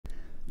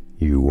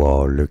You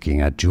are looking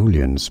at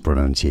Julian's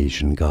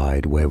pronunciation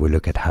guide, where we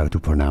look at how to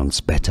pronounce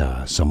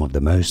better some of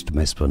the most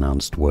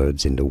mispronounced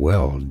words in the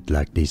world,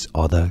 like this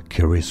other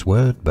curious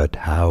word. But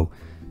how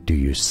do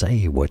you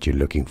say what you're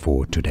looking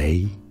for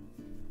today?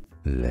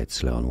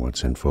 Let's learn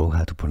once and for all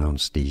how to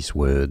pronounce this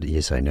word.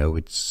 Yes, I know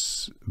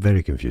it's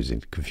very confusing.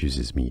 It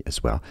confuses me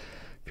as well.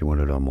 If you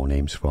want to learn more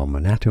names from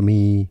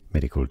anatomy,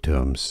 medical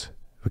terms,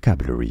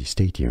 vocabulary,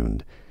 stay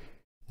tuned.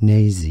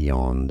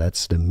 Nasion,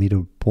 that's the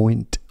middle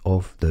point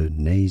of the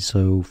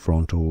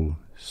nasofrontal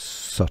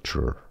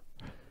suture.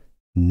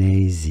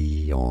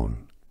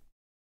 Nasion,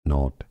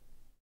 not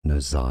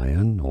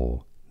Nasion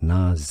or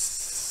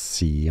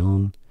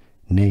Nasion,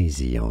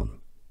 Nasion,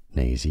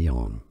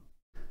 Nasion.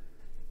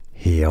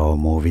 Here are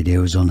more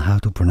videos on how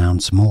to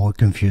pronounce more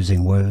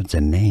confusing words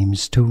and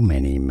names too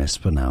many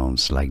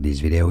mispronounced. Like this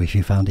video if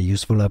you found it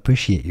useful. I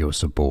appreciate your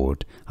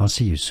support. I'll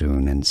see you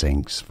soon and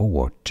thanks for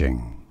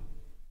watching.